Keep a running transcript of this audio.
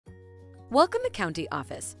Welcome to County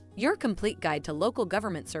Office, your complete guide to local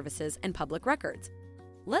government services and public records.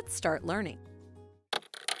 Let's start learning.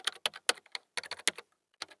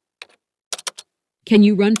 Can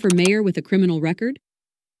you run for mayor with a criminal record?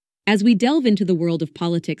 As we delve into the world of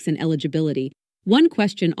politics and eligibility, one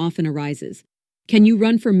question often arises. Can you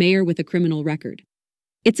run for mayor with a criminal record?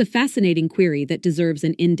 It's a fascinating query that deserves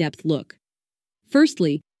an in-depth look.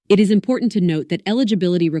 Firstly, it is important to note that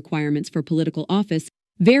eligibility requirements for political office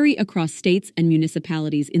vary across states and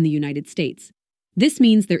municipalities in the United States. This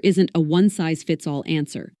means there isn't a one-size-fits-all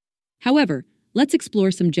answer. However, let's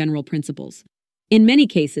explore some general principles. In many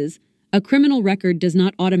cases, a criminal record does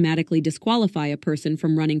not automatically disqualify a person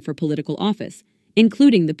from running for political office,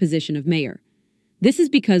 including the position of mayor. This is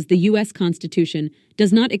because the U.S. Constitution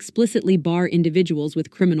does not explicitly bar individuals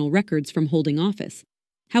with criminal records from holding office.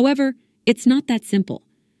 However, it's not that simple.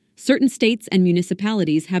 Certain states and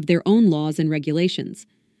municipalities have their own laws and regulations.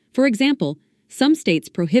 For example, some states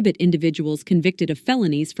prohibit individuals convicted of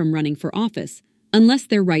felonies from running for office, unless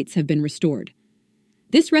their rights have been restored.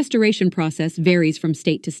 This restoration process varies from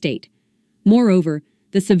state to state. Moreover,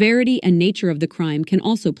 the severity and nature of the crime can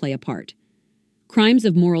also play a part. Crimes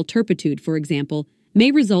of moral turpitude, for example,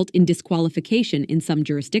 may result in disqualification in some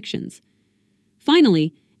jurisdictions.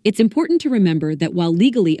 Finally, it's important to remember that while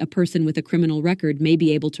legally a person with a criminal record may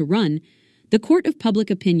be able to run, the court of public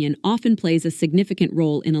opinion often plays a significant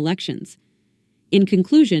role in elections. In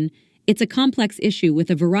conclusion, it's a complex issue with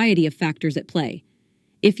a variety of factors at play.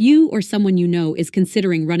 If you or someone you know is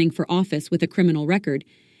considering running for office with a criminal record,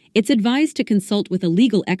 it's advised to consult with a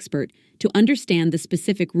legal expert to understand the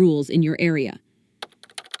specific rules in your area.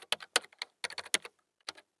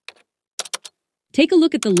 Take a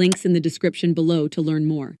look at the links in the description below to learn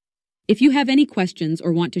more. If you have any questions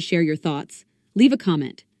or want to share your thoughts, leave a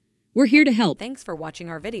comment. We're here to help. Thanks for watching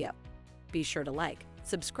our video. Be sure to like,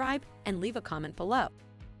 subscribe, and leave a comment below.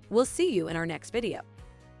 We'll see you in our next video.